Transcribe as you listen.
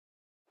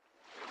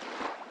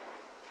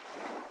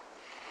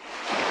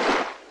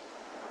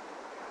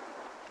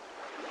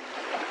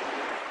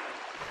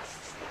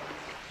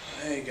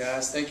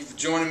guys, thank you for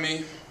joining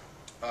me.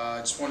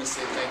 I just want to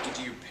say thank you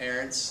to your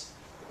parents,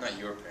 not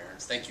your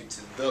parents, thank you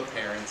to the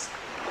parents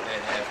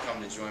that have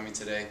come to join me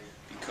today,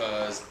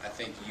 because I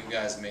think you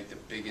guys make the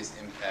biggest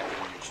impact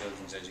on your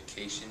children's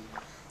education,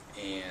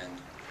 and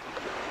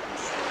I'm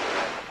sure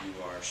that you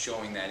are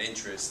showing that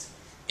interest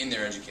in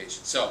their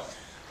education. So,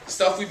 the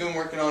stuff we've been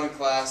working on in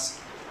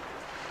class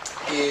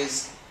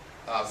is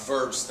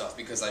verb stuff,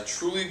 because I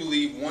truly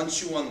believe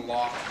once you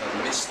unlock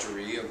the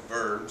mystery of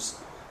verbs,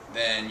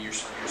 then your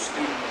student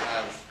will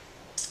have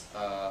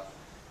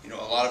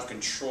a lot of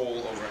control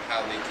over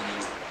how they can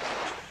use the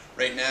language.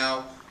 Right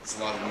now, it's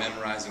a lot of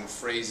memorizing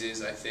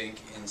phrases, I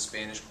think, in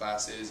Spanish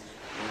classes,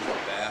 use the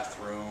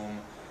bathroom,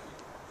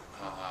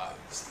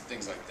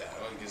 things like that.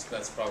 I guess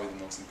that's probably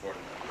the most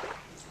important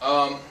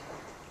one.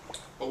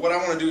 But what I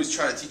want to do is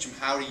try to teach them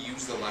how to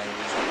use the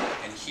language,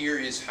 and here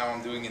is how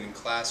I'm doing it in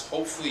class.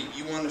 Hopefully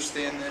you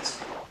understand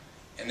this,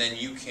 and then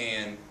you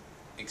can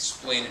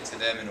explain it to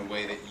them in a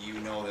way that you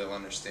know they'll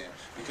understand,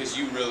 because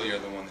you really are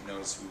the one that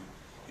knows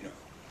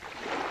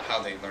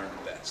how they learn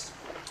the best.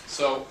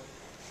 So,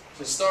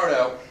 to start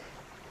out,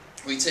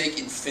 we take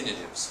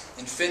infinitives.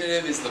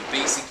 Infinitive is the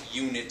basic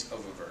unit of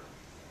a verb.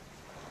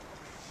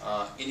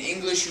 In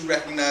English, you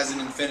recognize an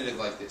infinitive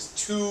like this: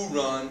 to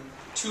run,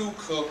 to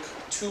cook,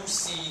 to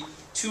see,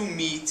 to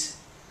meet,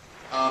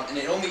 and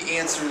it only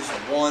answers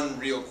one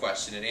real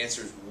question. It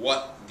answers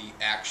what the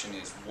action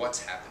is, what's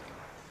happening.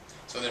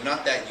 So they're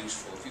not that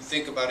useful. If you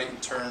think about it in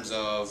terms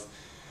of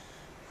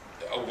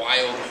a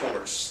wild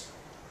horse.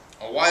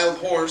 A wild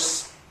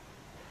horse,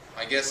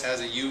 I guess, has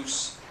a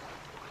use,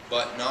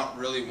 but not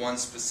really one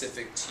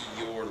specific to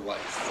your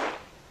life.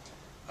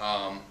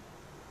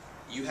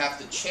 You have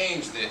to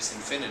change this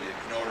infinitive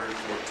in order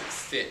for it to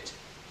fit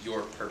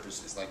your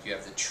purposes. Like you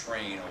have to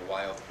train a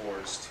wild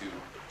horse to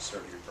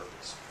serve your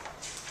purpose.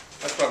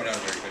 That's probably not a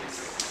very good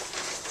example.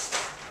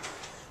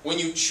 When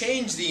you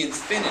change the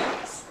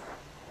infinitive,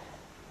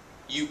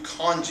 you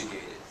conjugate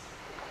it.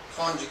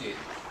 Conjugate it.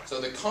 So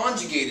the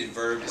conjugated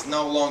verb is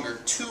no longer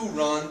to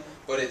run,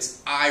 but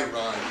it's I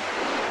run,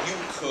 you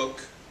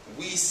cook,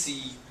 we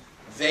see,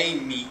 they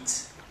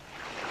meet.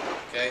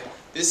 Okay?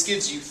 This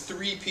gives you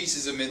three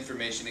pieces of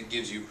information. It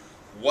gives you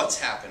what's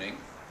happening,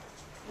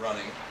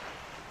 running,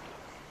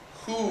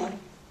 who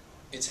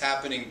it's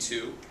happening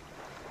to,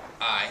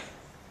 I,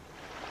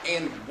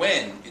 and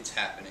when it's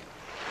happening.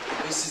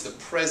 This is the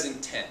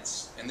present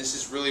tense, and this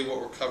is really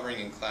what we're covering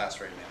in class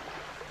right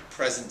now. The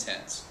present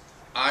tense.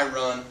 I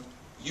run,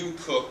 you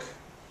cook,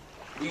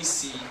 we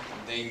see,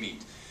 they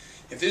meet.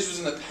 If this was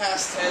in the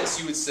past tense,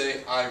 you would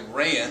say I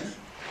ran,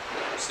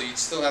 so you'd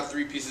still have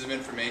three pieces of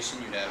information.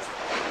 You'd have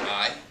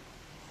I,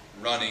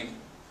 running,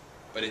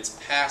 but it's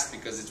past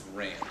because it's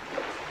ran.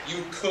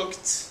 You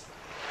cooked,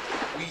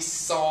 we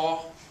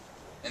saw,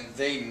 and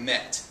they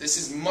met. This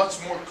is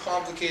much more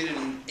complicated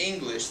in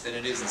English than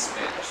it is in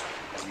Spanish,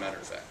 as a matter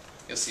of fact.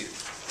 You'll see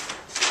this.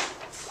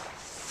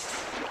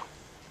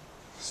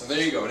 So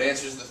there you go. It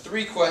answers the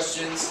three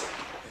questions,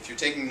 if you're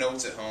taking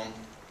notes at home: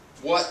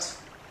 what,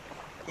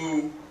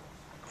 who,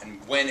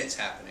 and when it's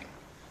happening.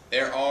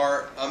 There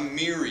are a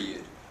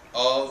myriad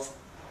of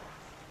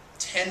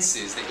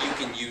tenses that you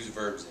can use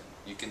verbs in.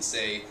 You can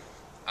say,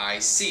 I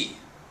see,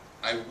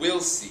 I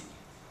will see,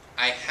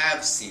 I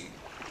have seen,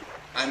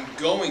 I'm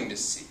going to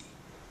see,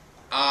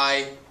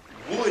 I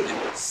would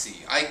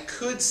see, I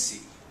could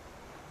see,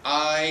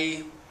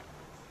 I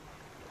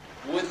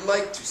would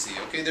like to see.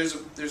 Okay, there's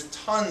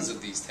tons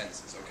of these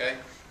tenses. Okay,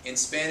 in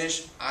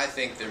Spanish, I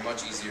think they're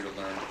much easier to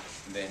learn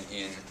than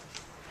in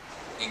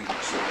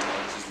English.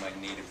 This is my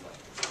native language.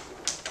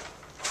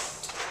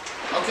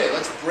 Okay,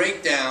 let's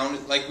break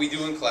down, like we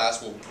do in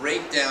class, we'll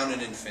break down an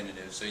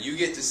infinitive so you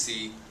get to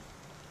see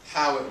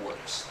how it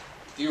works.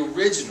 The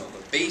original,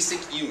 the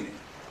basic unit,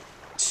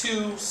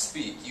 to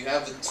speak. You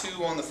have the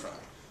to on the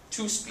front.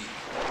 To speak.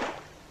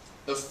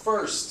 The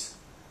first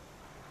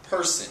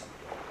person,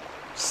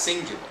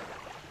 singular.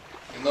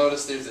 You'll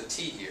notice there's a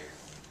T here.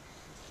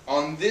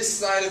 On this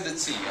side of the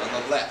T,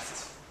 on the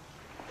left,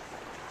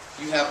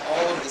 you have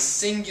all of the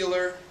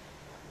singular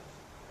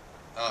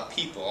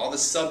people, all the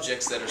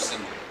subjects that are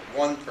singular.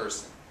 One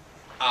person.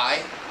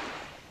 I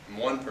am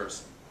one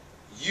person.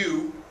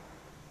 You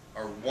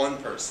are one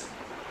person.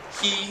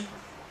 He,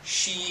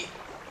 she,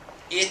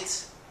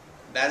 it,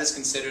 that is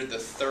considered the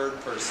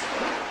third person.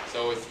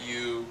 So if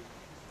you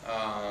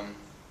want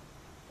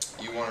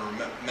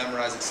to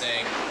memorize it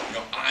saying,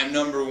 I'm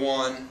number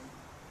one,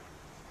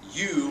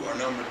 you are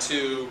number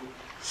two,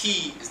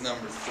 he is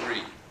number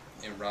three.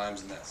 It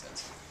rhymes in that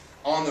sense.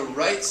 On the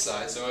right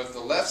side, so if the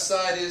left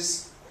side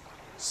is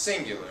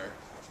singular,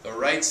 the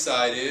right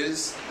side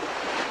is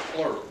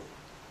plural.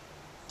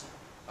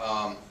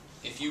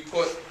 If you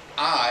put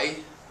I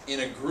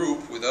in a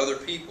group with other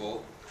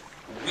people,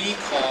 we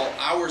call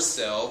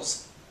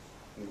ourselves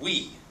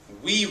we.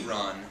 We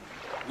run,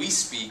 we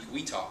speak,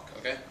 we talk.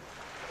 Okay?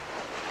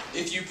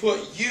 If you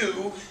put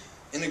you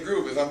in a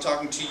group, if I'm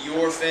talking to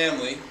your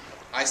family,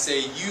 I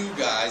say you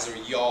guys or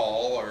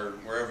y'all or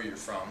wherever you're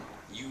from.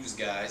 Yous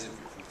guys if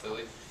you're from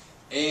Philly.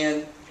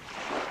 And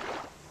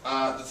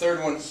The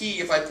third one, he.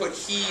 If I put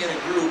he in a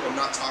group, I'm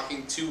not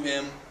talking to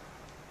him,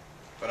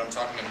 but I'm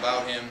talking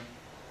about him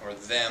or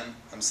them.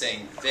 I'm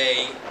saying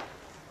they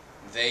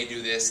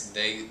do this,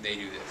 they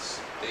do this.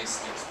 They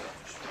speak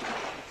Spanish.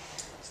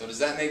 So does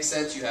that make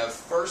sense? You have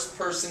first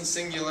person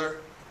singular,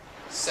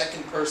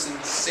 second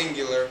person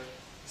singular,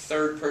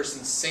 third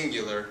person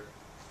singular,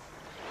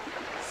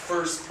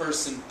 first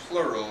person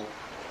plural,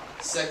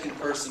 second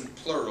person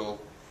plural,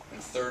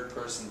 and third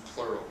person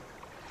plural.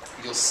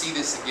 You'll see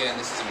this again.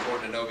 This is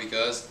important to know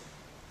because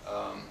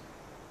I'm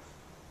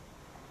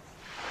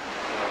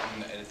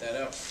going to edit that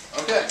out.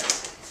 Okay.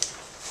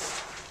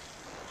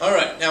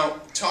 Alright, now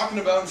talking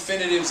about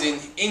infinitives in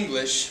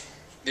English,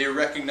 they're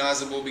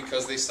recognizable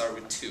because they start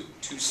with to.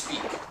 To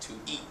speak, to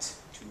eat,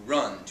 to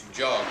run, to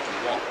jog,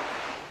 to walk,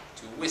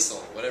 to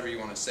whistle, whatever you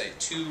want to say.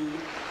 To,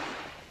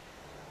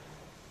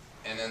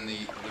 and then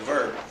the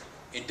verb.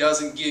 It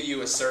doesn't give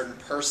you a certain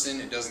person,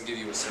 it doesn't give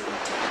you a certain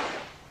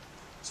time.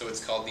 So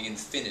it's called the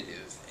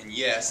infinitive. And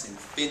yes,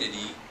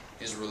 infinity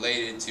is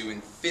related to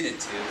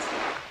infinitive.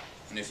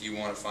 And if you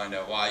want to find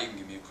out why, you can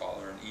give me a call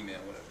or an email,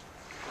 whatever.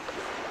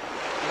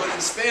 But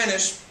in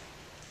Spanish,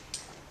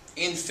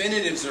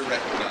 infinitives are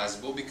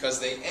recognizable because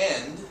they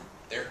end,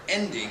 they're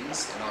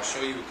endings, and I'll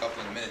show you a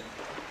couple in a minute.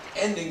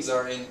 Endings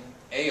are in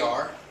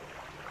AR,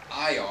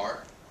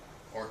 IR,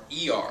 or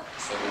ER.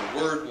 So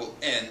the word will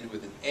end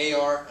with an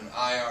AR, an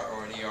IR,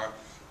 or an ER.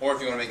 Or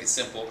if you want to make it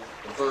simple,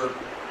 the verb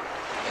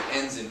that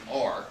ends in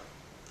R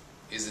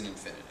is an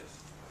infinitive.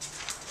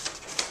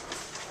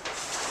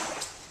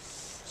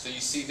 So you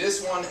see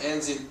this one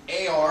ends in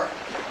AR,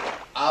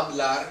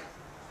 hablar.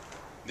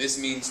 This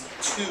means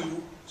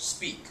to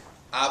speak.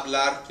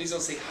 Hablar, please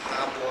don't say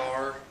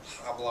hablar,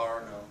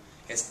 hablar, no.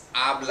 It's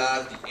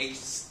hablar, the H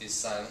is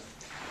silent.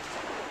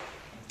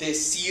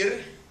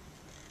 Decir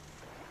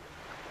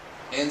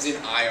ends in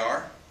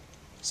IR,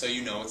 so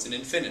you know it's an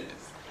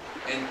infinitive.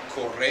 And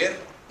correr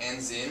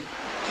ends in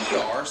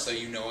ER, so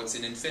you know it's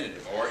an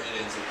infinitive. Or it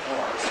ends in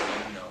R, so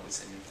you know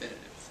it's an infinitive.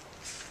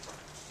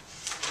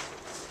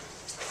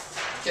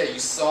 Okay, you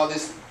saw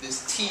this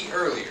T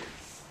earlier.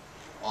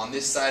 On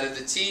this side of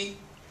the T,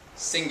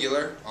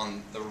 singular.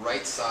 On the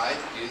right side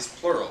is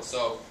plural.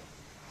 So,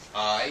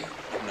 I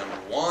are number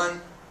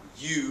 1,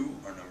 you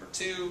are number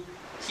 2,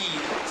 he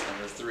is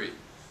number 3.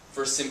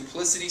 For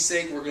simplicity's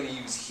sake, we're going to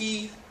use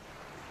he,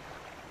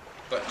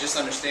 but just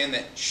understand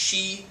that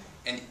she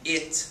and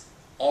it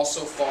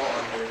also fall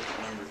under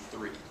number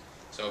 3.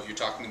 So if you're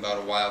talking about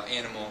a wild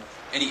animal,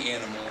 any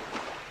animal,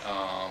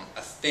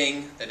 a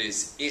thing that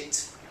is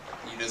it,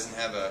 he doesn't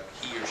have a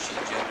he or she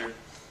gender,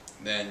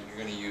 then you're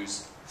going to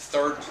use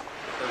third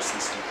person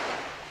singular.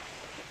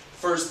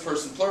 First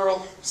person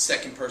plural,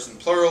 second person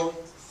plural,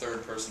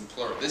 third person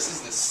plural. This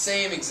is the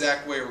same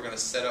exact way we're going to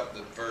set up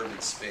the verb in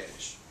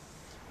Spanish.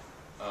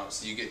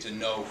 So you get to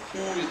know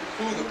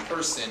who the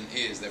person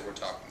is that we're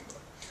talking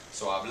about.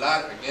 So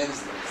hablar, again,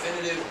 is an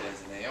infinitive, it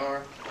ends in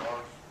AR.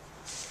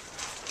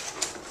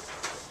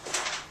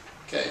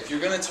 Okay, if you're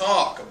going to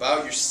talk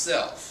about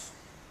yourself,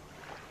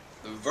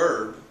 the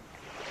verb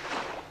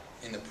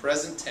in the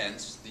present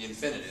tense, the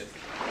infinitive,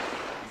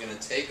 you're going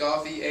to take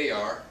off the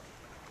AR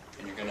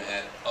and you're going to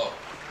add O.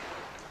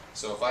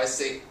 So if I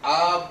say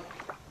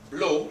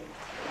hablo,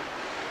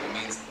 it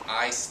means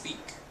I speak.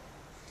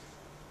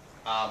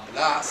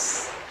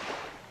 Hablas,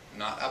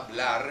 not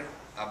hablar,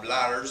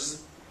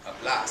 hablars,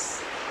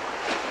 hablas.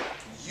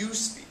 You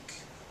speak.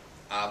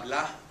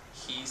 Habla,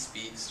 he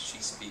speaks, she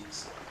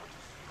speaks.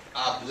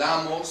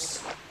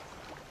 Hablamos,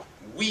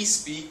 we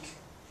speak.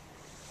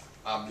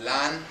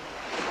 Hablan,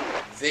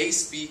 they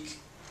speak.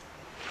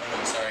 Oh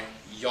no, sorry.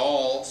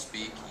 Y'all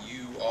speak.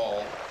 You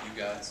all, you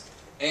guys.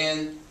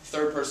 And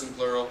third person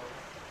plural,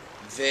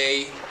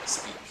 they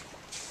speak.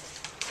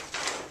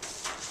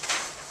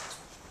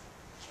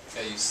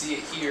 Okay, you see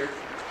it here.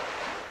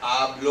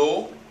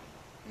 Hablo,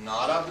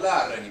 not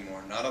hablar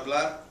anymore. Not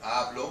hablar,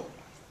 hablo.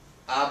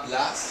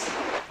 Hablas,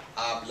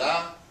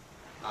 habla,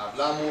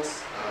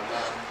 hablamos,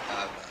 hablan,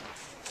 hablan.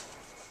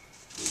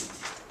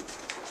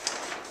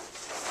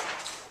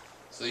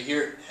 So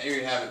here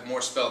you have it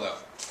more spelled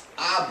out.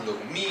 Hablo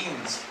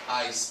means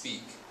I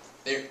speak.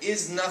 There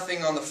is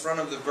nothing on the front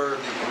of the verb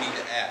that you need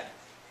to add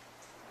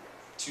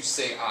to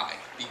say I,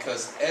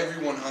 because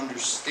everyone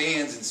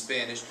understands in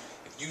Spanish,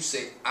 if you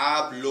say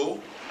hablo,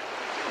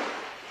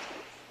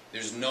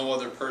 there's no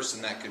other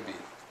person that could be.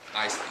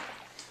 I speak.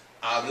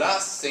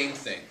 Hablas, same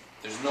thing.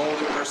 There's no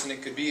other person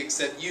it could be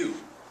except you.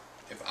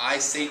 If I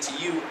say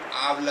to you,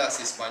 hablas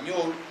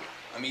español,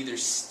 I'm either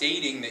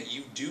stating that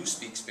you do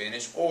speak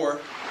Spanish or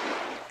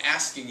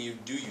asking you,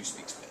 do you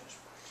speak Spanish?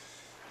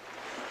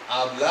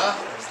 Habla,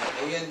 there's the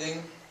A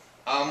ending.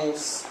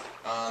 Amos,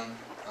 an.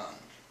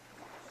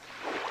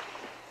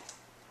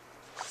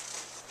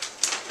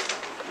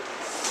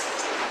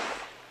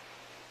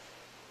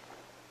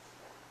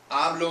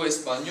 Hablo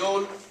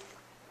español,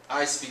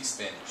 I speak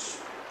Spanish.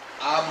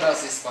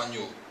 Hablas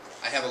español.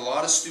 I have a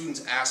lot of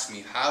students ask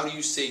me, how do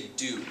you say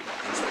do in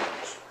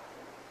Spanish?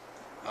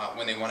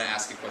 When they want to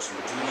ask a question,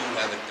 do you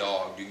have a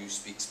dog? Do you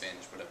speak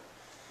Spanish? Whatever.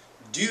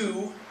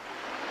 Do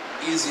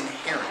is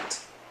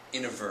inherent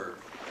in a verb.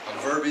 A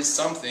verb is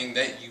something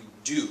that you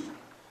do.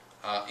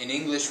 In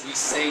English we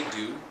say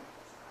do.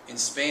 In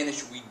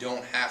Spanish we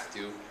don't have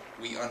to.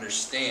 We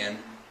understand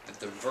that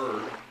the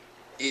verb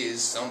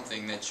is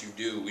something that you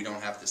do. We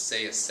don't have to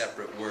say a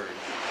separate word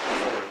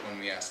for it when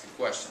we ask a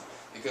question.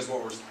 Because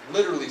what we're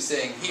literally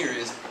saying here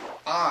is,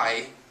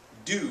 I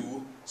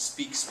do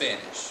speak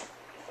Spanish.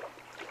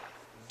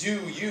 Do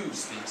you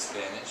speak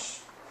Spanish?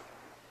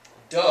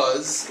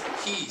 Does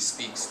he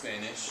speak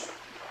Spanish?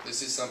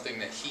 This is something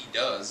that he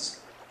does,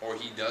 or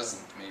he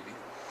doesn't maybe.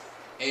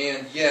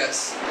 And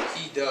yes,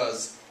 he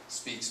does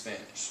speak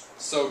Spanish.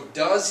 So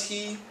does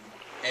he,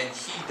 and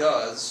he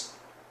does,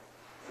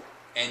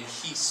 and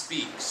he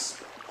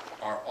speaks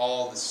are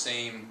all the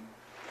same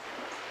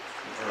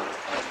verb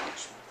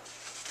conjugation.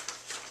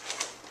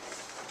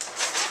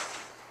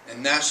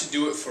 And that should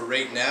do it for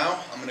right now.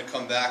 I'm going to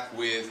come back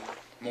with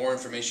more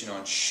information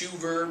on shoe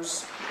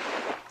verbs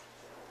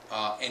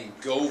and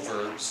go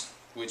verbs,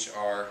 which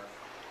are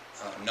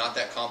not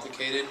that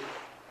complicated,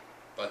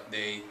 but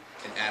they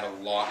can add a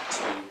lot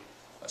to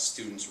a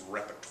student's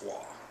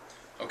repertoire.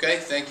 Okay,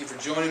 thank you for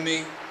joining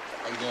me.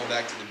 I'm going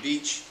back to the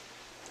beach.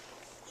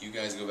 You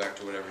guys go back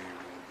to whatever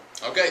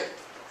you're doing. Okay,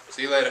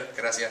 see you later.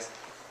 Gracias.